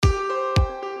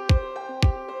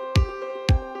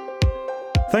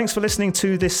Thanks for listening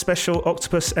to this special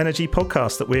Octopus Energy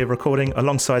podcast that we're recording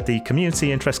alongside the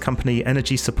community interest company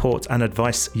Energy Support and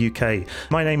Advice UK.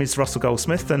 My name is Russell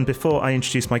Goldsmith, and before I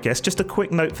introduce my guest, just a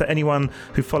quick note for anyone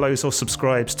who follows or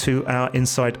subscribes to our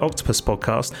Inside Octopus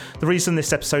podcast. The reason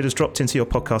this episode has dropped into your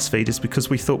podcast feed is because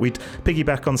we thought we'd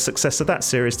piggyback on the success of that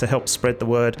series to help spread the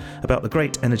word about the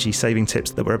great energy saving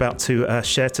tips that we're about to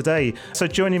share today. So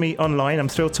joining me online, I'm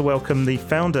thrilled to welcome the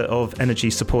founder of Energy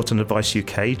Support and Advice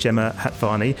UK, Gemma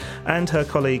Hatvarni, and her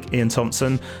colleague Ian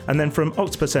Thompson. And then from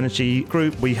Octopus Energy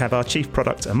Group, we have our Chief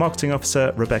Product and Marketing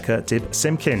Officer, Rebecca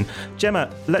Dibb-Simkin. Gemma,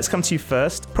 let's come to you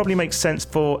first. Probably makes sense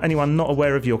for anyone not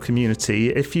aware of your community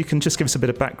if you can just give us a bit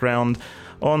of background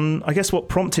on, I guess, what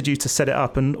prompted you to set it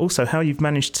up, and also how you've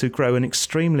managed to grow an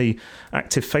extremely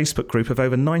active Facebook group of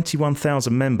over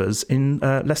 91,000 members in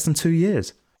less than 2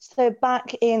 years. So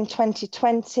back in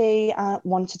 2020, I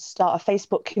wanted to start a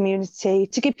Facebook community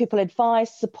to give people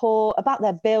advice, support about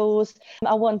their bills.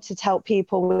 I wanted to help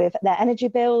people with their energy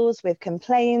bills, with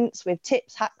complaints, with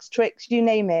tips, hacks, tricks, you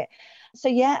name it. So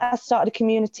yeah, I started a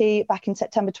community back in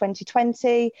September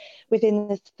 2020. Within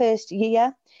the first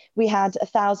year, we had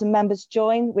 1,000 members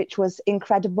join, which was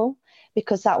incredible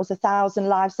because that was 1,000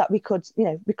 lives that we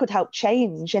could help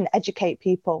change and educate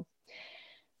people.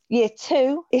 Year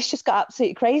two, it's just got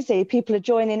absolutely crazy. People are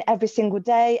joining every single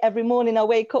day. Every morning I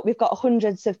wake up, we've got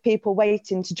hundreds of people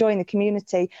waiting to join the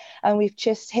community, and we've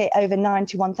just hit over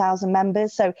 91,000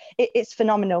 members. So it's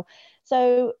phenomenal.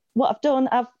 So what I've done,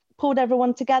 I've pulled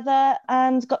everyone together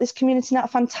and got this community now, a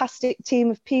fantastic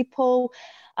team of people.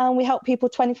 And we help people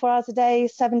 24 hours a day,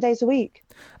 7 days a week.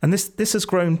 And this has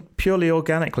grown purely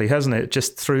organically, hasn't it?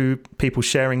 Just through people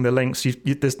sharing the links.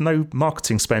 There's no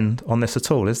marketing spend on this at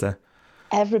all, is there?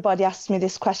 Everybody asks me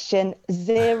this question.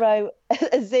 Zero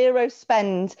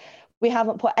spend. We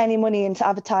haven't put any money into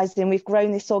advertising. We've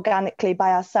grown this organically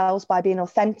by ourselves, by being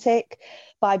authentic,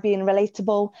 by being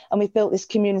relatable, and we've built this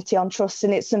community on trust,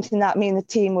 and it's something that me and the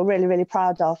team were really, really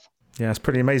proud of. Yeah, it's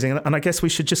pretty amazing. And I guess we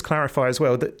should just clarify as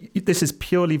well that this is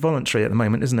purely voluntary at the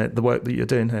moment, isn't it, the work that you're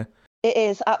doing here? It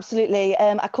is, absolutely.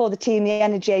 I call the team the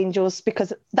Energy Angels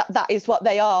because that is what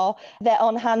they are. They're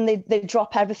on hand, they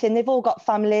drop everything. They've all got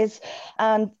families,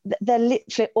 and they're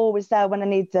literally always there when I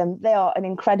need them. They are an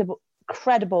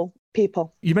incredible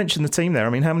people. You mentioned the team there.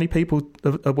 I mean, how many people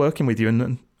are working with you,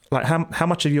 and like how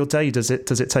much of your day does it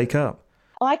take up?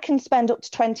 I can spend up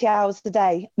to 20 hours a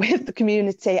day with the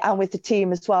community and with the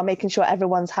team as well, making sure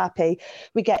everyone's happy.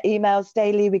 We get emails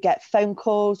daily, we get phone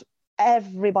calls.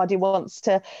 Everybody wants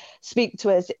to speak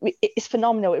to us. It's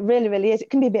phenomenal. It really, really is.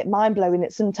 It can be a bit mind-blowing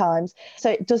at sometimes.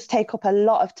 So it does take up a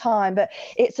lot of time, but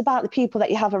it's about the people that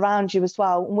you have around you as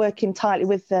well, working tightly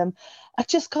with them. I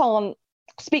just can't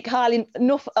speak highly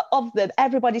enough of them.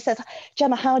 Everybody says,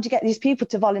 Gemma, how do you get these people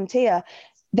to volunteer?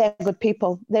 They're good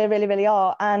people. They really, really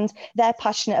are. And they're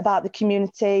passionate about the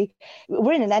community.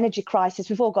 We're in an energy crisis.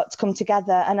 We've all got to come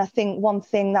together. And I think one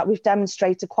thing that we've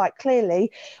demonstrated quite clearly,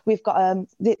 we've got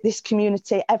this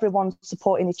community, everyone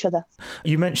supporting each other.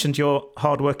 You mentioned your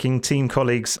hardworking team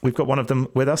colleagues. We've got one of them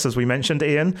with us, as we mentioned,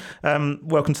 Ian.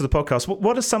 Welcome to the podcast.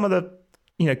 What are some of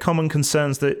the common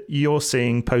concerns that you're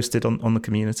seeing posted on the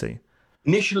community?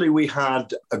 Initially, we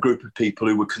had a group of people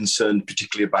who were concerned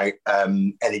particularly about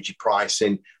energy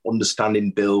pricing, understanding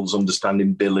bills,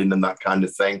 understanding billing and that kind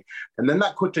of thing. And then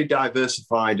that quickly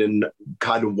diversified and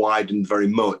kind of widened very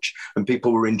much. And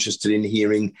people were interested in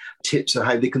hearing tips on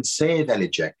how they can save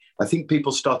energy. I think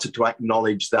people started to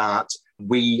acknowledge that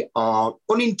we are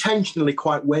unintentionally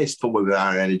quite wasteful with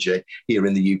our energy here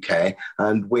in the UK,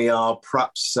 and we are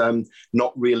perhaps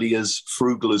not really as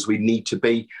frugal as we need to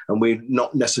be, and we're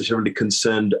not necessarily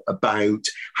concerned about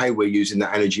how we're using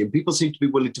that energy, and people seem to be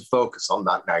willing to focus on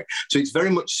that now. So it's very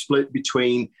much split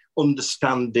between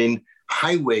understanding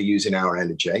how we're using our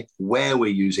energy, where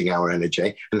we're using our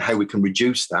energy, and how we can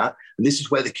reduce that. And this is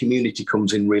where the community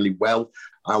comes in really well.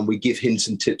 And we give hints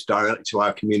and tips directly to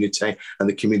our community, and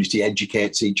the community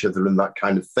educates each other and that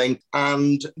kind of thing.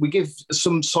 And we give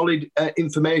some solid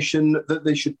information that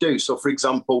they should do. So, for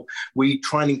example, we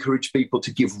try and encourage people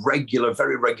to give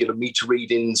very regular meter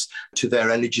readings to their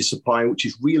energy supply, which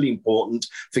is really important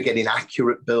for getting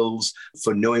accurate bills,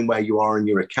 for knowing where you are in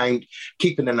your account,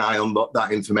 keeping an eye on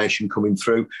that information coming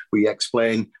through. We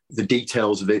explain the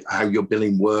details of it, how your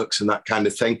billing works and that kind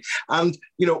of thing. And,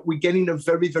 we're getting a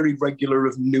very, very regular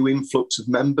of new influx of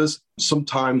members.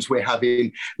 Sometimes we're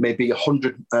having maybe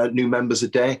 100 new members a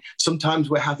day. Sometimes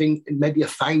we're having maybe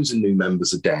 1,000 new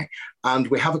members a day. And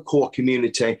we have a core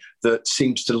community that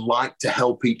seems to like to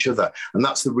help each other. And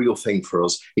that's the real thing for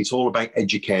us. It's all about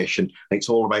education. It's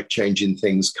all about changing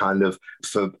things kind of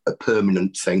for a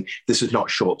permanent thing. This is not a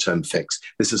short-term fix.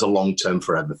 This is a long-term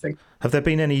for everything. Have there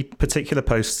been any particular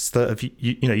posts that have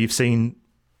you've seen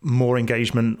more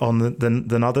engagement on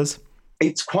than others?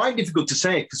 It's quite difficult to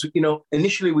say because,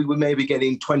 initially we were maybe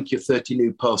getting 20 or 30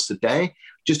 new posts a day.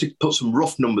 Just to put some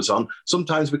rough numbers on,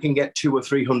 sometimes we can get 200 or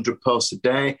 300 posts a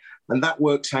day. And that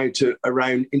works out to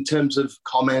around, in terms of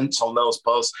comments on those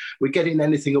posts, we're getting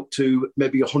anything up to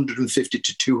maybe 150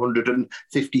 to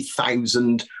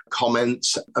 250,000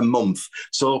 comments a month.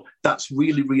 So that's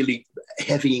really, really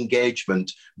heavy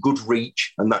engagement, good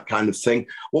reach and that kind of thing.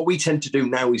 What we tend to do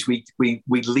now is we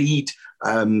lead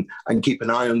and keep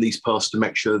an eye on these posts to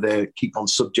make sure they keep on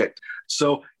subject.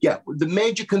 So, yeah, the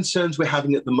major concerns we're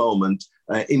having at the moment,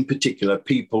 in particular,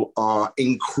 people are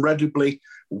incredibly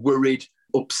worried,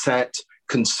 upset,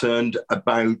 concerned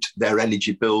about their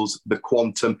energy bills, the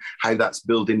quantum, how that's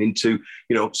building into,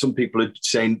 some people are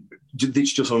saying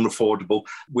it's just unaffordable.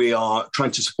 We are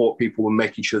trying to support people and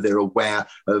making sure they're aware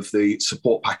of the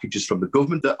support packages from the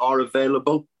government that are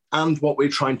available. And what we're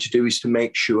trying to do is to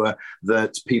make sure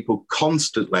that people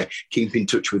constantly keep in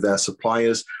touch with their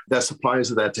suppliers. Their suppliers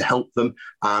are there to help them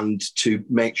and to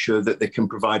make sure that they can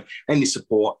provide any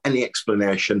support, any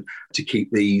explanation to keep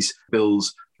these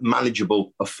bills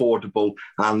manageable, affordable,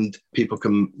 and people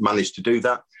can manage to do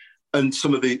that. And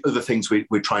some of the other things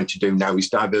we're trying to do now is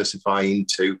diversify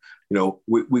into,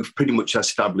 we've pretty much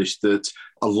established that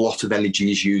a lot of energy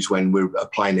is used when we're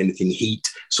applying anything heat,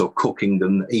 so cooking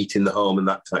and heating the home and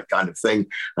that kind of thing.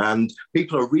 And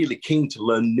people are really keen to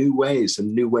learn new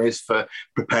ways for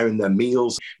preparing their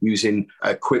meals using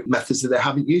quick methods that they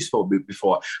haven't used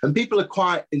before. And people are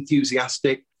quite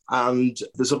enthusiastic. And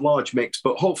there's a large mix,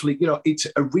 but hopefully, it's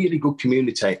a really good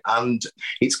community and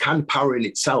it's kind of powering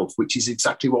itself, which is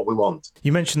exactly what we want.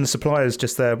 You mentioned the suppliers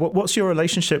just there. What's your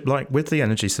relationship like with the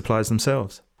energy suppliers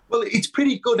themselves? Well, it's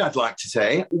pretty good, I'd like to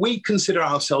say. We consider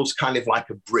ourselves kind of like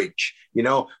a bridge.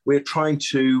 We're trying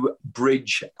to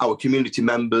bridge our community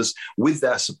members with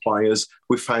their suppliers.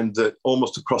 We found that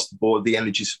almost across the board, the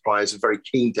energy suppliers are very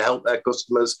keen to help their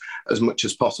customers as much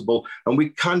as possible. And we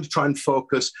kind of try and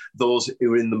focus those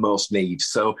who are in the most need.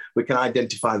 So we can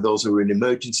identify those who are in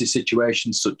emergency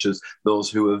situations, such as those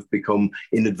who have become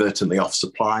inadvertently off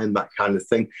supply and that kind of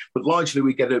thing. But largely,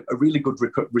 we get a really good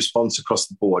response across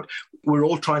the board. We're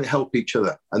all trying to help each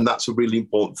other. And that's a really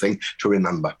important thing to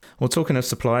remember. Well, talking of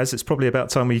suppliers, it's probably about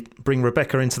time we bring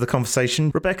Rebecca into the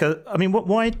conversation. Rebecca, I mean,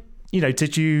 why,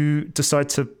 did you decide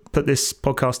to put this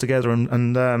podcast together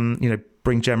and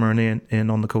bring Gemma and Ian in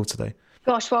on the call today?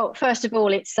 Gosh, well, first of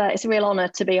all, it's a real honour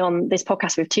to be on this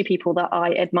podcast with two people that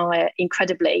I admire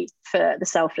incredibly for the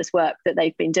selfless work that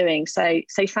they've been doing. So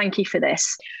thank you for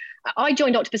this. I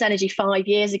joined Octopus Energy 5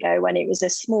 years ago when it was a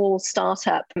small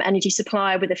startup energy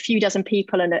supplier with a few dozen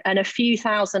people and a few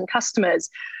thousand customers.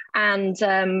 And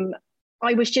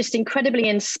I was just incredibly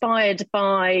inspired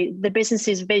by the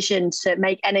business's vision to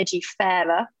make energy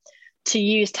fairer, to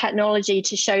use technology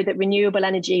to show that renewable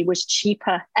energy was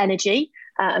cheaper energy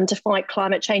and to fight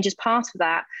climate change as part of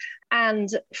that. And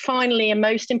finally, and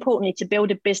most importantly, to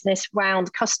build a business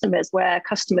around customers where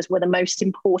customers were the most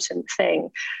important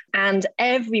thing. And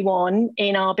everyone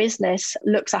in our business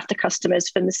looks after customers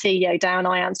from the CEO down.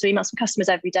 I answer emails from customers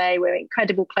every day. We're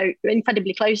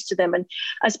incredibly close to them. And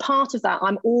as part of that,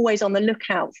 I'm always on the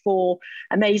lookout for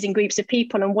amazing groups of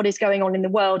people and what is going on in the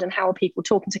world and how are people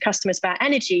talking to customers about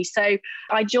energy. So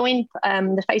I joined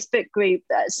the Facebook group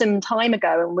some time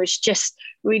ago and was just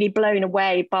really blown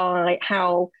away by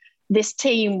how this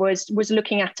team was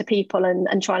looking after people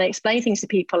and trying to explain things to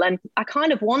people. And I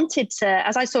kind of wanted to,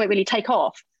 as I saw it really take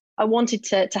off, I wanted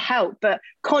to help, but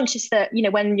conscious that,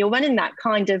 when you're running that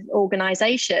kind of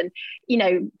organization,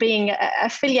 being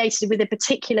affiliated with a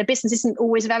particular business isn't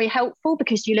always very helpful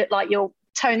because you look like you're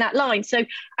towing that line. So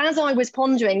as I was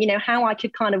pondering, how I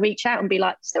could kind of reach out and be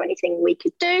like, is there anything we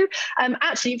could do?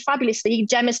 Actually, fabulously,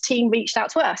 Gemma's team reached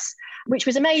out to us, which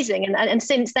was amazing. And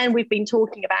since then, we've been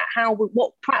talking about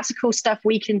what practical stuff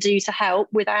we can do to help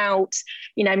without,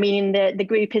 meaning the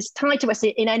group is tied to us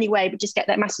in any way, but just get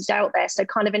that message out there. So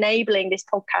kind of enabling this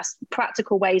podcast,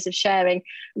 practical ways of sharing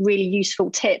really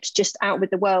useful tips just out with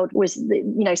the world was,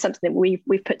 something that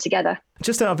we've put together.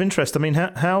 Just out of interest, I mean,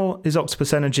 how is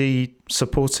Octopus Energy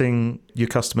supporting your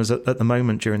customers at the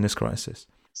moment during this crisis?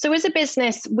 So as a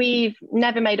business, we've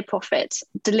never made a profit,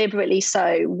 deliberately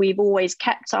so. We've always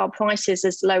kept our prices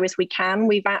as low as we can.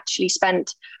 We've actually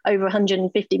spent over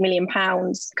 £150 million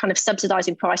kind of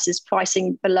subsidising prices,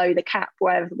 pricing below the cap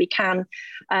wherever we can.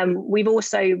 We've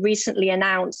also recently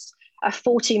announced a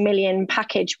 40 million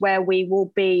package where we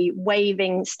will be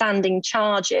waiving standing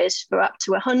charges for up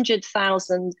to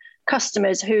 100,000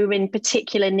 customers who are in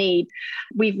particular need.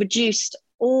 We've reduced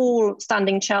all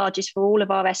standing charges for all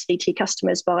of our SVT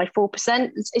customers by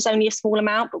 4%. It's only a small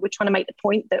amount, but we're trying to make the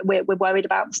point that we're worried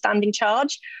about the standing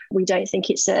charge. We don't think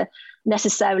it's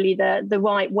necessarily the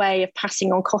right way of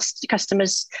passing on costs to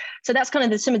customers. So that's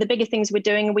kind of some of the bigger things we're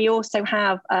doing. We also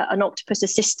have an Octopus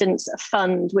Assistance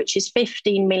Fund, which is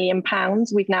 £15 million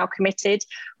we've now committed,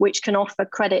 which can offer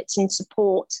credits and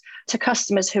support to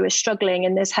customers who are struggling,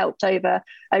 and there's helped over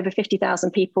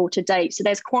 50,000 people to date. So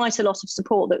there's quite a lot of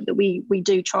support that we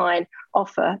do try and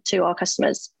offer to our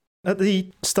customers. At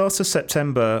the start of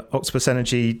September, Octopus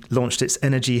Energy launched its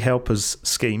Energy Helpers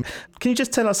scheme. Can you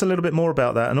just tell us a little bit more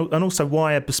about that, and also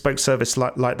why a bespoke service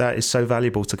like that is so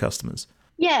valuable to customers?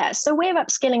 Yeah, so we're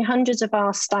upskilling hundreds of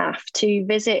our staff to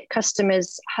visit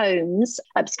customers' homes,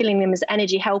 upskilling them as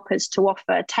energy helpers to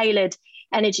offer tailored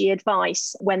energy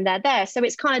advice when they're there. So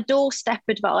it's kind of doorstep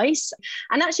advice.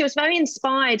 And actually, I was very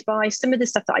inspired by some of the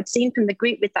stuff that I'd seen from the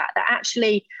group with that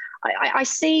actually I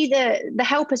see the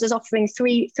helpers as offering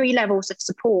three levels of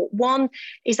support. One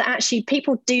is that actually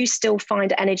people do still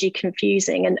find energy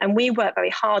confusing, and we work very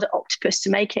hard at Octopus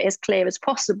to make it as clear as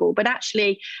possible. But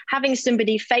actually having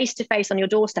somebody face-to-face on your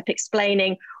doorstep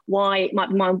explaining why it might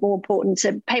be more important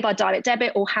to pay by direct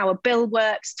debit or how a bill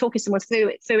works, talking someone through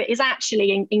it is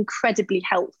actually incredibly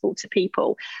helpful to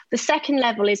people. The second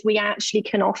level is we actually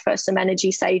can offer some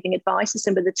energy saving advice and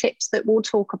some of the tips that we'll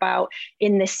talk about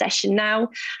in this session now.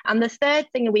 And the third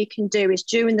thing that we can do is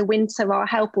during the winter, our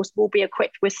helpers will be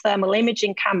equipped with thermal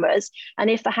imaging cameras. And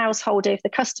if the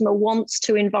customer wants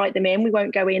to invite them in, we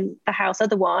won't go in the house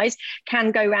otherwise,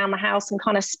 can go around the house and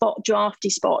kind of spot drafty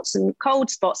spots and cold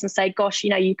spots and say, gosh,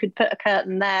 you could put a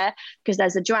curtain there because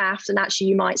there's a draft, and actually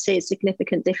you might see a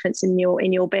significant difference in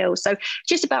your bill. So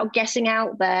just about getting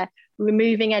out there,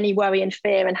 removing any worry and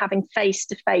fear, and having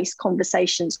face-to-face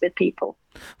conversations with people.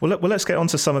 Well, let's get on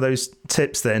to some of those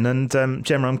tips then. And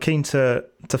Gemma, I'm keen to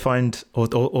find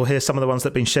or hear some of the ones that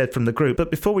have been shared from the group.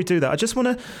 But before we do that, I just want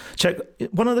to check.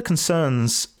 One of the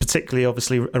concerns, particularly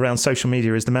obviously around social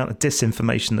media, is the amount of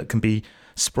disinformation that can be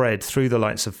spread through the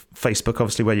likes of Facebook,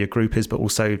 obviously where your group is, but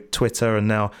also Twitter, and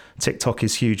now TikTok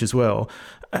is huge as well.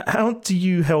 How do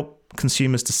you help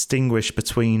consumers distinguish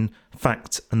between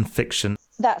fact and fiction?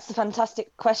 That's a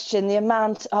fantastic question. The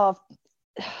amount of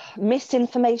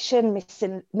misinformation,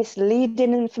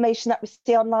 misleading information that we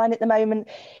see online at the moment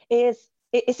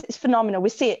it's phenomenal. We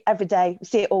see it every day. We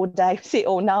see it all day. We see it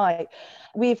all night.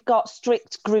 We've got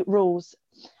strict group rules,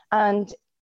 and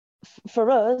for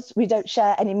us, we don't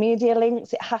share any media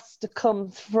links. It has to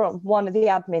come from one of the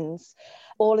admins.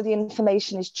 All of the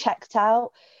information is checked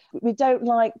out. We don't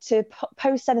like to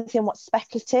post anything what's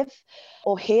speculative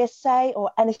or hearsay or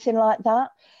anything like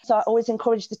that. So I always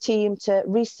encourage the team to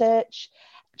research,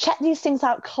 check these things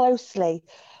out closely.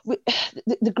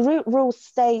 The group rules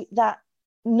state that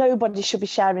nobody should be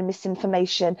sharing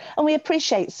misinformation, and we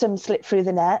appreciate some slip through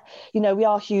the net. We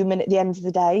are human at the end of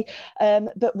the day,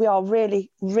 but we are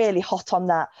really, really hot on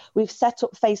that. We've set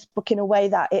up Facebook in a way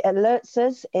that it alerts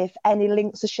us if any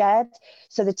links are shared,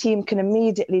 so the team can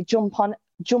immediately jump on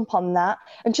that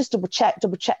and just double check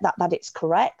that it's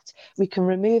correct. We can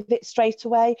remove it straight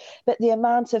away. But the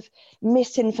amount of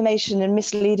misinformation and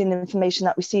misleading information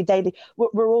that we see daily,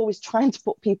 we're always trying to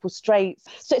put people straight.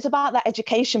 So it's about that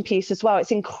education piece as well.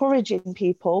 It's encouraging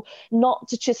people not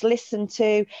to just listen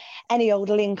to any old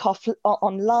link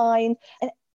online.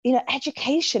 And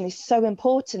education is so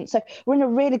important. So we're in a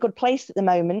really good place at the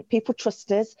moment. People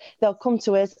trust us. They'll come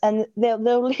to us and they'll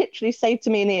literally say to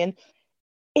me and Ian,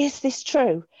 is this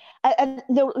true? And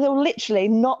they'll literally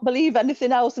not believe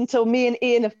anything else until me and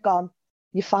Ian have gone,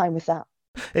 you're fine with that.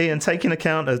 Ian, taking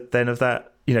account of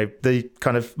that, the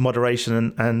kind of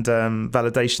moderation and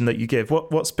validation that you give,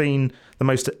 what's been the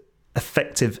most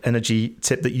effective energy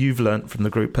tip that you've learned from the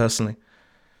group personally?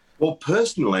 Well,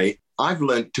 personally, I've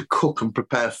learned to cook and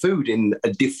prepare food in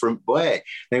a different way.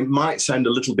 It might sound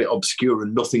a little bit obscure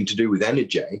and nothing to do with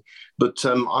energy, but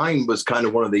I was kind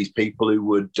of one of these people who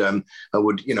would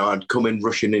I'd come in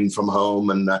rushing in from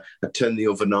home and I'd turn the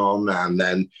oven on and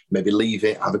then maybe leave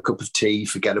it, have a cup of tea,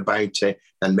 forget about it,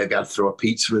 and maybe I'd throw a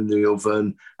pizza in the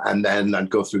oven and then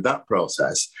I'd go through that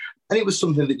process. And it was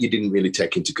something that you didn't really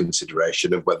take into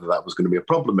consideration of whether that was going to be a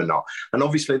problem or not. And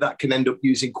obviously that can end up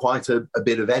using quite a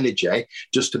bit of energy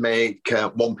just to make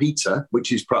one pizza,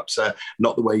 which is perhaps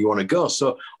not the way you want to go.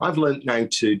 So I've learned now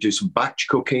to do some batch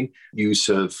cooking, use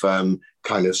of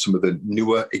kind of some of the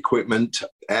newer equipment,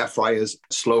 air fryers,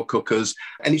 slow cookers.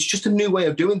 And it's just a new way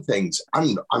of doing things.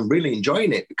 And I'm really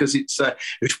enjoying it because it's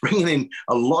bringing in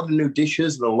a lot of new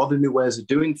dishes and a lot of new ways of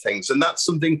doing things. And that's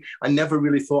something I never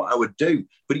really thought I would do.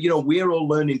 But, we're all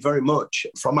learning very much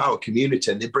from our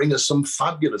community, and they bring us some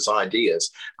fabulous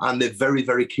ideas, and they're very,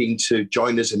 very keen to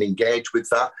join us and engage with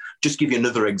that. Just give you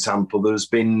another example. There's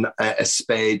been a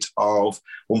spate of,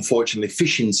 unfortunately,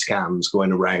 phishing scams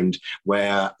going around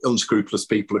where unscrupulous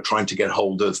people are trying to get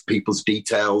hold of people's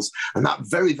details. And that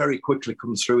very, very quickly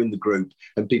comes through in the group.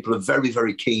 And people are very,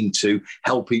 very keen to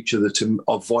help each other to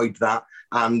avoid that.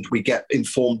 And we get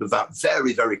informed of that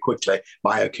very, very quickly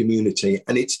by our community.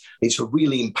 And it's a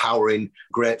really empowering,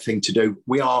 great thing to do.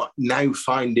 We are now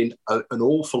finding an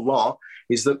awful lot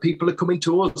is that people are coming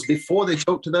to us before they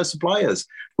talk to their suppliers,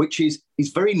 which is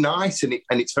very nice and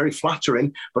it's very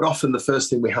flattering. But often the first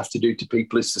thing we have to do to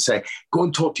people is to say, go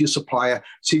and talk to your supplier,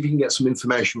 see if you can get some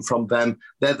information from them.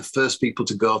 They're the first people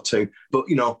to go to. But,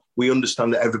 we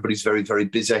understand that everybody's very, very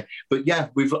busy. But yeah,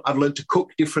 I've learned to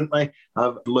cook differently.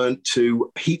 I've learned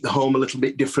to heat the home a little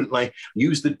bit differently,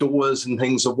 use the doors and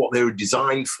things of what they were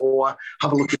designed for,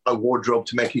 have a look at my wardrobe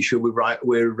to making sure we're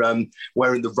wearing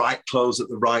the right clothes at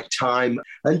the right time,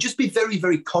 and just be very,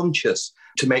 very conscious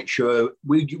to make sure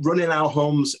we're running our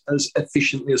homes as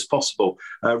efficiently as possible.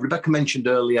 Rebecca mentioned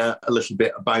earlier a little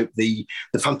bit about the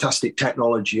fantastic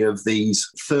technology of these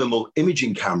thermal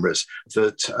imaging cameras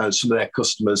that some of their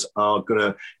customers are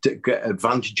going to get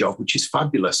advantage of, which is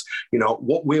fabulous.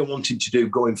 What we're wanting to do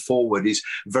going forward is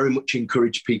very much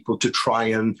encourage people to try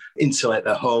and insulate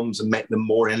their homes and make them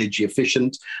more energy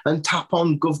efficient and tap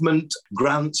on government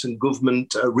grants and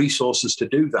government resources to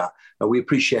do that. We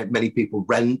appreciate many people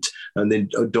rent and they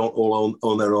don't all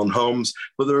own their own homes,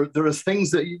 but there are things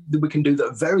that we can do that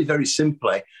are very, very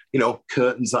simply,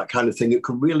 curtains, that kind of thing, that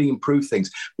can really improve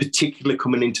things, particularly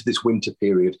coming into this winter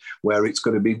period where it's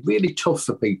going to be really tough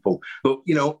for people. But,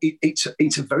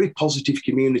 it's a very positive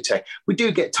community. We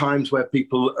do get times where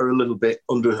people are a little bit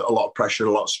under a lot of pressure,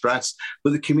 a lot of stress,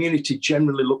 but the community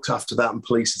generally looks after that and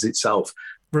polices itself.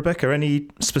 Rebecca, any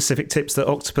specific tips that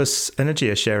Octopus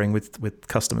Energy are sharing with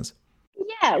customers?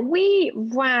 Yeah, we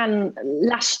ran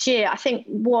last year, I think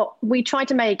what we tried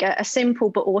to make a simple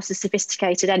but also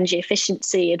sophisticated energy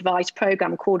efficiency advice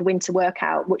program called Winter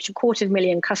Workout, which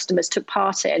 250,000 customers took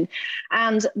part in.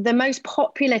 And the most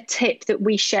popular tip that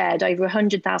we shared, over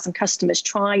 100,000 customers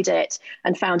tried it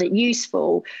and found it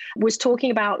useful, was talking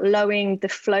about lowering the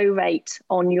flow rate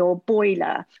on your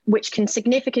boiler, which can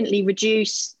significantly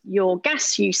reduce your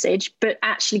gas usage, but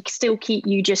actually still keep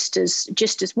you just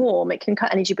as warm. It can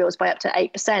cut energy bills by up to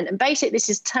 8%. And basically, this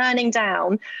is turning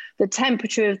down the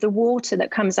temperature of the water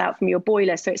that comes out from your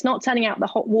boiler. So it's not turning out the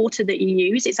hot water that you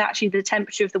use. It's actually the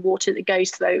temperature of the water that goes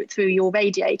through your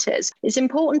radiators. It's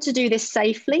important to do this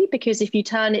safely because if you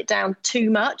turn it down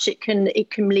too much, it can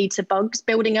lead to bugs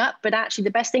building up. But actually,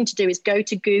 the best thing to do is go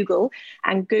to Google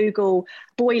and Google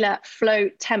boiler flow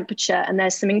temperature. And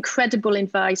there's some incredible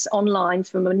advice online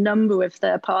from a number of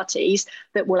third parties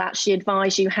that will actually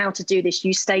advise you how to do this.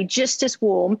 You stay just as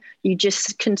warm. You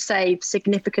just can save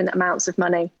significant amounts of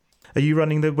money. Are you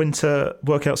running the winter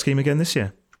workout scheme again this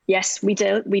year? Yes, we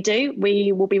do.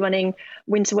 We will be running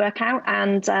Winter Workout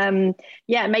and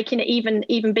making it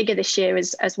even bigger this year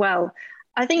as well.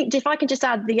 I think if I can just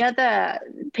add, the other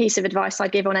piece of advice I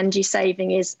give on energy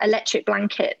saving is electric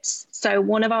blankets. So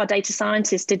one of our data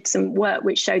scientists did some work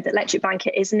which showed that electric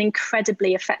blanket is an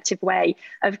incredibly effective way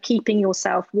of keeping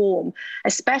yourself warm,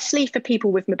 especially for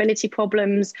people with mobility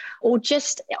problems or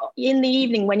just in the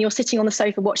evening when you're sitting on the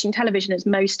sofa watching television, as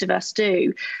most of us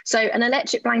do. So an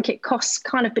electric blanket costs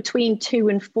kind of between 2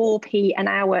 and 4p an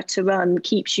hour to run,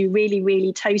 keeps you really,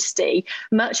 really toasty,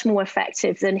 much more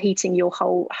effective than heating your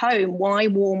whole home. Why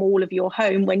warm all of your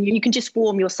home when you can just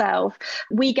warm yourself?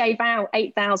 We gave out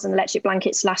 8,000 electric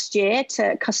blankets last year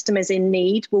to customers in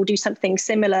need. We'll do something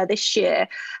similar this year.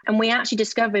 And we actually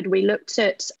discovered, we looked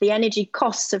at the energy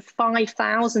costs of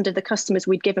 5,000 of the customers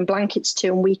we'd given blankets to,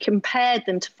 and we compared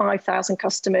them to 5,000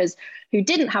 customers who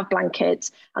didn't have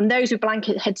blankets. And those with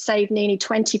blankets had saved nearly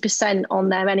 20% on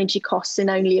their energy costs in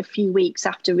only a few weeks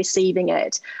after receiving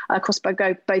it across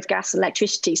both gas and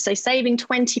electricity. So saving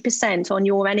 20% on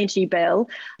your energy bill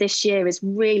this year is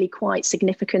really quite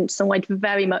significant. So I'd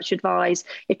very much advise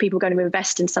if people are going to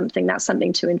invest in something, that's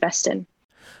something to invest in.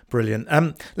 Brilliant.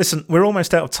 Listen, we're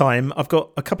almost out of time. I've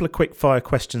got a couple of quick fire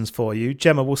questions for you.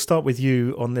 Gemma, we'll start with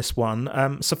you on this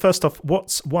one. So first off,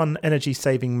 what's one energy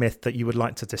saving myth that you would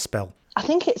like to dispel? I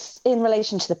think it's in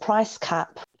relation to the price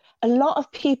cap. A lot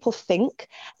of people think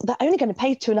they're only going to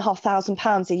pay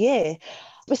 £2,500 a year.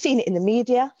 We're seeing it in the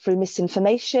media through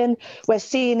misinformation. I'm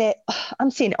seeing it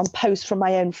on posts from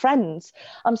my own friends.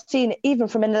 I'm seeing it even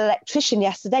from an electrician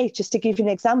yesterday, just to give you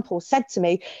an example, said to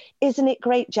me, isn't it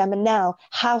great, Gemma, now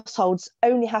households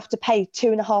only have to pay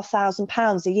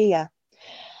 £2,500 a year?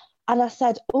 And I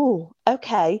said, oh,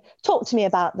 okay, talk to me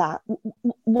about that.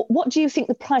 What do you think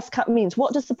the price cap means?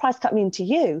 What does the price cap mean to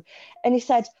you? And he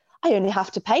said, I only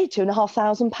have to pay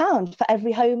 £2,500 for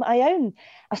every home I own.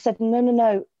 I said,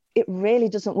 no, it really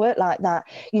doesn't work like that.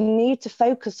 You need to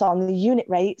focus on the unit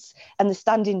rates and the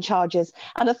standing charges.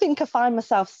 And I think I find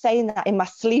myself saying that in my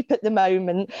sleep at the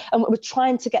moment. And we're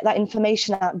trying to get that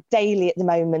information out daily at the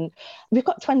moment. We've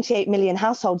got 28 million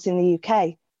households in the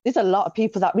UK. There's a lot of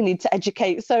people that we need to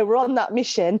educate. So we're on that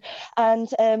mission.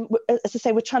 And as I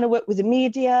say, we're trying to work with the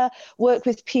media, work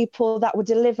with people that will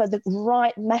deliver the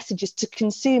right messages to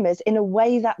consumers in a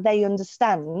way that they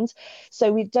understand.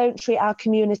 So we don't treat our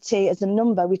community as a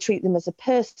number, we treat them as a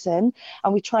person.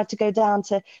 And we try to go down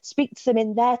to speak to them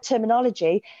in their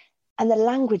terminology and the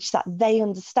language that they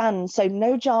understand. So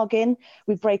no jargon,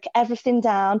 we break everything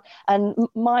down. And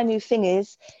my new thing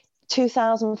is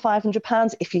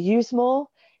 £2,500. If you use more,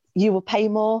 you will pay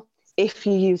more. If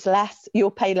you use less, you'll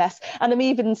pay less. And I'm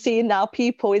even seeing now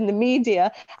people in the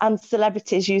media and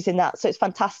celebrities using that. So it's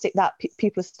fantastic that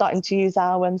people are starting to use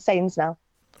our sayings now.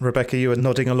 Rebecca, you were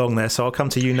nodding along there, so I'll come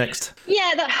to you next.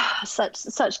 Yeah,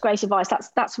 such great advice.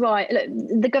 That's right. Look,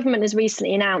 the government has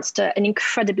recently announced an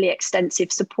incredibly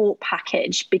extensive support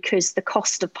package because the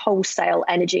cost of wholesale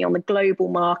energy on the global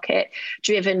market,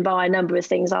 driven by a number of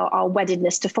things, our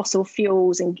weddedness to fossil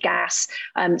fuels and gas,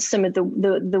 some of the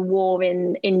war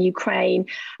in Ukraine.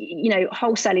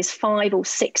 Wholesale is 5 or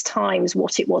 6 times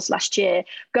what it was last year.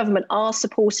 Government are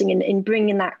supporting in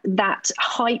bringing that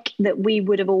hike that we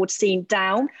would have all seen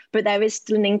down. But there is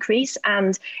still an increase,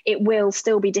 and it will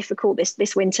still be difficult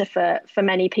this winter for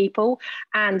many people.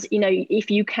 And,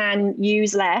 if you can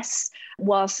use less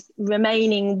whilst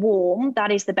remaining warm,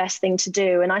 that is the best thing to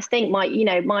do. And I think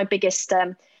my biggest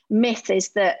myth is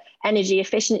that energy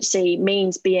efficiency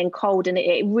means being cold, and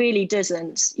it really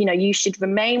doesn't. You should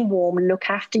remain warm, look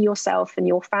after yourself and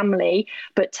your family,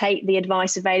 but take the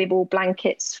advice available: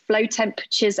 blankets, flow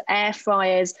temperatures, air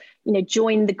fryers.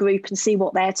 Join the group and see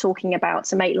what they're talking about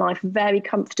to make life very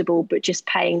comfortable, but just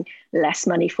paying less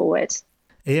money for it.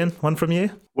 Ian, one from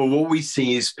you? Well, what we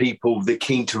see is people, they're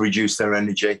keen to reduce their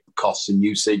energy costs and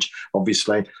usage,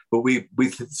 obviously. But we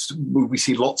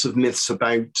see lots of myths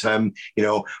about,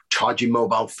 charging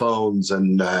mobile phones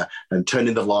and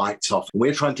turning the lights off.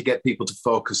 We're trying to get people to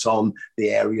focus on the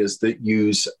areas that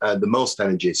use the most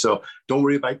energy. So don't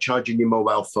worry about charging your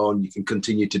mobile phone. You can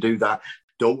continue to do that.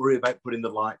 Don't worry about putting the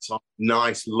lights on.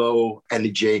 Nice low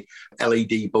energy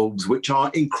LED bulbs, which are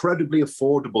incredibly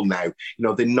affordable now.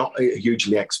 They're not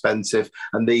hugely expensive,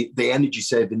 and the energy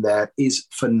saving there is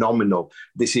phenomenal.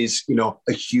 This is,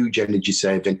 a huge energy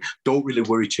saving. Don't really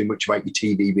worry too much about your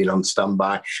TV being on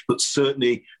standby, but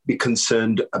certainly be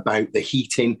concerned about the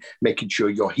heating, making sure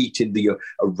you're heating the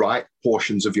right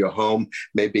portions of your home,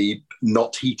 maybe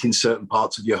not heating certain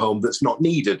parts of your home that's not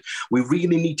needed. We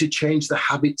really need to change the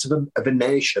habits of a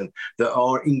nation that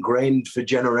are ingrained for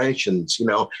generations.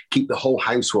 Keep the whole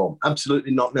house warm.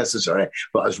 Absolutely not necessary.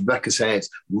 But as Rebecca says,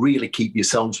 really keep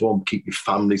yourselves warm, keep your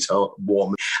families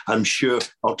warm. I'm sure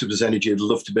Octopus Energy would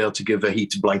love to be able to give a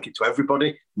heated blanket to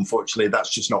everybody. Unfortunately,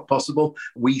 that's just not possible.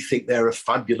 We think they're a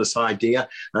fabulous idea.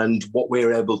 And what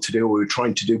we're able to do, we're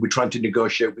trying to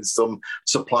negotiate with some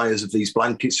suppliers of these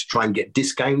blankets to try and get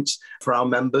discounts for our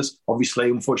members. Obviously,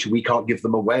 unfortunately, we can't give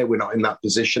them away. We're not in that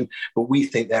position, but we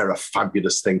think they're a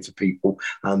fabulous thing for people,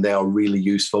 and they are really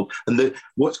useful. And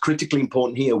what's critically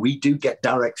important here, we do get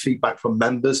direct feedback from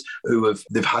members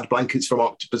they've had blankets from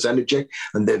Octopus Energy,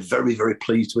 and they're very, very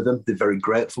pleased with them. They're very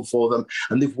grateful for them,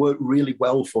 and they've worked really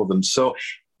well for them. So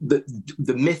the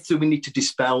myth that we need to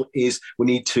dispel is we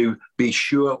need to be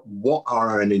sure what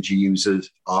our energy users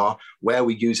are, where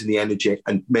we're using the energy,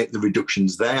 and make the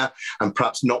reductions there, and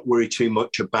perhaps not worry too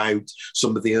much about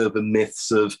some of the urban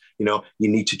myths of, you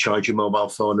need to charge your mobile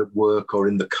phone at work or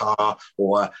in the car,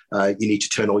 or you need to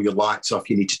turn all your lights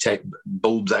off, you need to take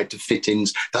bulbs out of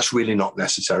fittings. That's really not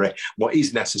necessary. What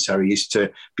is necessary is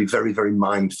to be very, very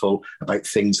mindful about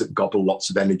things that gobble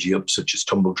lots of energy up, such as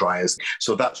tumble dryers.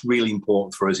 So that's really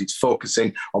important for us. It's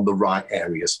focusing on the right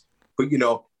areas. But,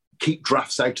 keep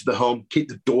drafts out of the home, keep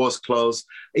the doors closed,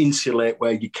 insulate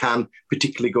where you can,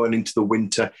 particularly going into the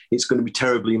winter. It's going to be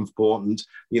terribly important.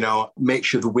 Make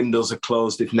sure the windows are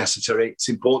closed if necessary. It's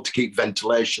important to keep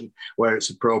ventilation where it's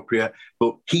appropriate,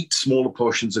 but heat smaller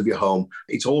portions of your home.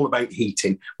 It's all about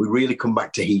heating. We really come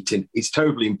back to heating. It's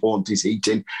terribly important, is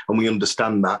heating, and we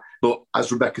understand that. But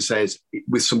as Rebecca says,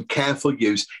 with some careful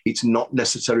use, it's not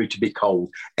necessary to be cold.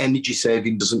 Energy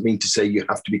saving doesn't mean to say you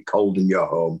have to be cold in your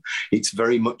home. It's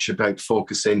very much about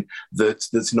focusing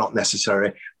that's not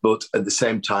necessary. But at the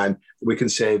same time, we can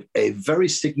save a very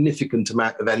significant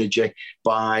amount of energy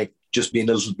by just being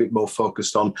a little bit more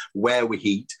focused on where we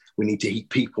heat. We need to heat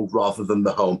people rather than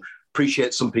the home.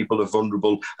 Appreciate some people are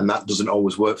vulnerable and that doesn't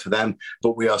always work for them,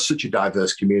 but we are such a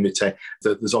diverse community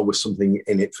that there's always something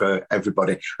in it for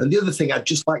everybody. And the other thing I'd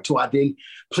just like to add in,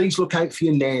 please look out for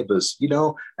your neighbours.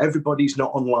 Everybody's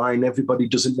not online. Everybody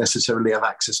doesn't necessarily have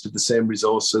access to the same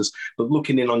resources, but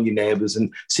looking in on your neighbours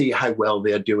and see how well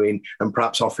they're doing and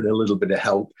perhaps offering a little bit of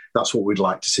help. That's what we'd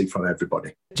like to see from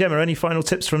everybody. Gemma, any final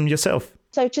tips from yourself?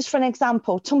 So just for an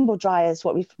example, tumble dryers,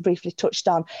 what we've briefly touched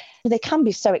on, they can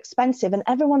be so expensive and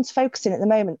everyone's focusing at the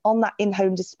moment on that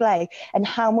in-home display and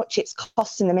how much it's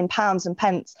costing them in pounds and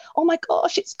pence. Oh my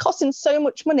gosh, it's costing so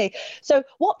much money. So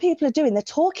what people are doing, they're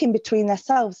talking between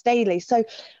themselves daily. So,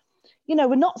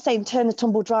 we're not saying turn the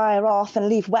tumble dryer off and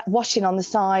leave wet washing on the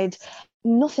side.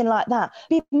 Nothing like that.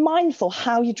 Be mindful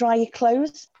how you dry your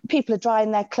clothes. People are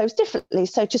drying their clothes differently.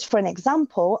 So just for an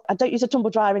example, I don't use a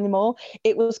tumble dryer anymore.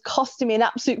 It was costing me an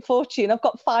absolute fortune. I've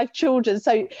got 5 children,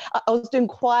 so I was doing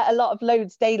quite a lot of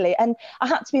loads daily. And I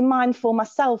had to be mindful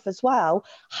myself as well,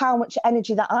 how much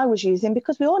energy that I was using,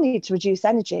 because we all need to reduce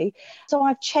energy. So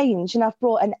I've changed and I've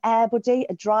brought an air buddy,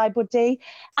 a dry buddy,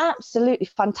 absolutely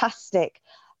fantastic.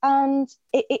 And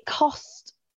it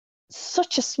cost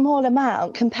such a small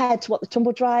amount compared to what the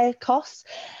tumble dryer costs.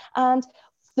 And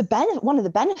one of the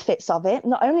benefits of it,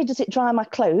 not only does it dry my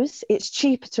clothes, it's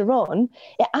cheaper to run,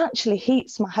 it actually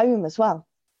heats my home as well,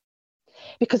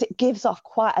 because it gives off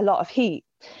quite a lot of heat.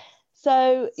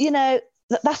 So,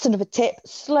 that's another tip.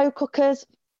 Slow cookers,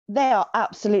 they are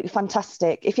absolutely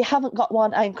fantastic. If you haven't got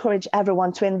one, I encourage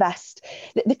everyone to invest.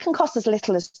 They can cost as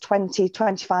little as £20,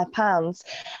 £25.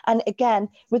 And again,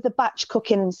 with the batch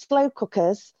cooking and slow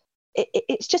cookers,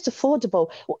 it's just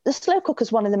affordable. The slow cooker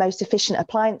is one of the most efficient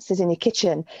appliances in your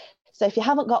kitchen. So if you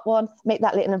haven't got one, make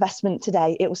that little investment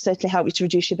today. It will certainly help you to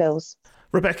reduce your bills.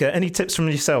 Rebecca, any tips from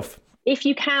yourself? If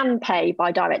you can pay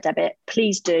by direct debit,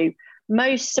 please do.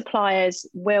 Most suppliers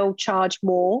will charge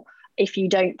more if you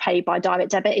don't pay by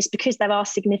direct debit. It's because there are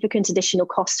significant additional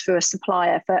costs for a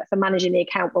supplier for managing the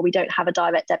account where we don't have a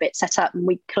direct debit set up, and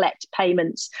we collect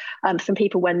payments from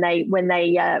people when they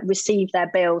receive their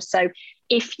bills. So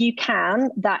if you can,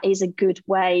 that is a good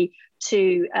way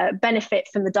to benefit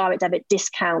from the direct debit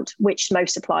discount, which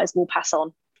most suppliers will pass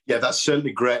on. Yeah, that's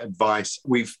certainly great advice.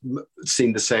 We've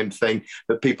seen the same thing,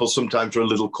 that people sometimes are a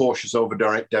little cautious over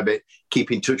direct debit.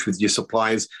 Keep in touch with your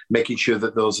suppliers, making sure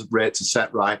that those rates are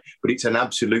set right. But it's an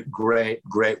absolute great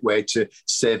way to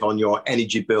save on your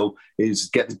energy bill, is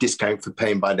get the discount for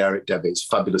paying by direct debit. It's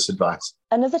fabulous advice.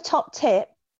 Another top tip,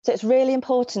 so it's really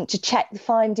important to check the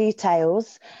fine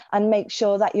details and make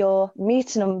sure that your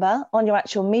meter number on your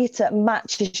actual meter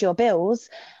matches your bills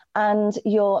and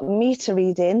your meter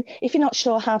reading. If you're not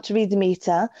sure how to read the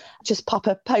meter, just pop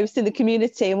a post in the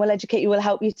community and we'll educate you, we'll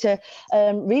help you to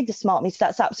read the smart meter.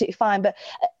 That's absolutely fine. But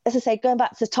as I say, going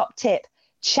back to the top tip,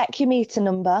 check your meter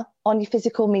number on your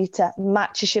physical meter,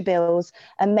 matches your bills,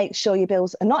 and make sure your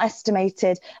bills are not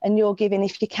estimated and you're giving,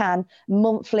 if you can,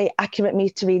 monthly accurate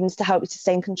meter readings to help you to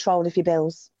stay in control of your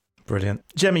bills. Brilliant.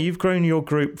 Gemma, you've grown your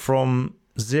group from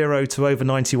 0 to over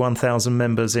 91,000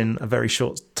 members in a very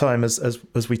short time, as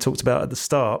we talked about at the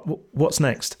start. What's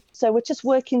next? So we're just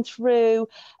working through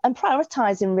and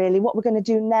prioritising really what we're going to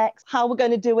do next, how we're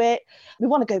going to do it. We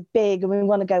want to go big and we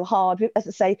want to go hard. As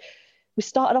I say, we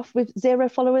started off with 0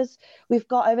 followers. We've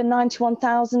got over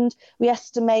 91,000. We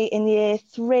estimate in year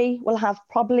 3 we'll have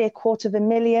probably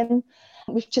 250,000.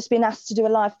 We've just been asked to do a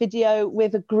live video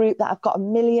with a group that have got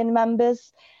 1 million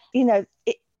members.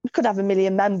 We could have 1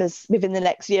 million members within the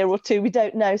next year or 2. We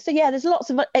don't know. So, yeah, there's lots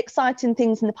of exciting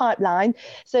things in the pipeline.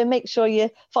 So make sure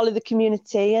you follow the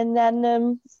community and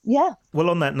then, Well,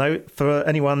 on that note, for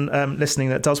anyone listening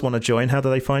that does want to join, how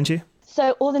do they find you?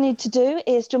 So all they need to do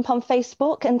is jump on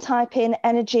Facebook and type in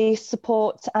Energy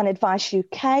Support and Advice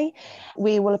UK.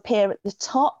 We will appear at the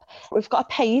top. We've got a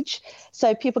page,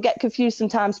 so people get confused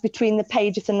sometimes between the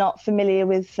page if they're not familiar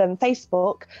with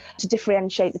Facebook, to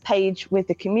differentiate the page with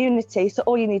the community. So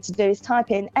all you need to do is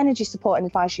type in Energy Support and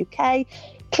Advice UK,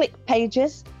 click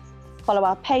Pages, follow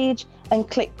our page, and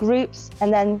click groups,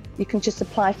 and then you can just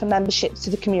apply for membership to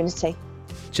the community.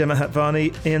 Gemma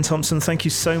Hatwani, Ian Thompson, thank you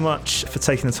so much for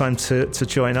taking the time to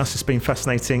join us. It's been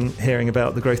fascinating hearing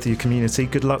about the growth of your community.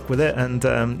 Good luck with it, and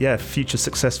future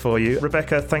success for you.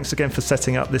 Rebecca, thanks again for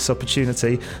setting up this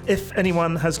opportunity. If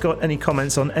anyone has got any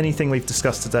comments on anything we've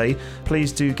discussed today,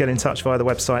 please do get in touch via the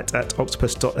website at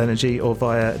octopus.energy or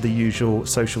via the usual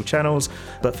social channels.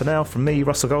 But for now, from me,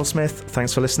 Russell Goldsmith,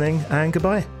 thanks for listening and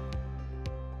goodbye.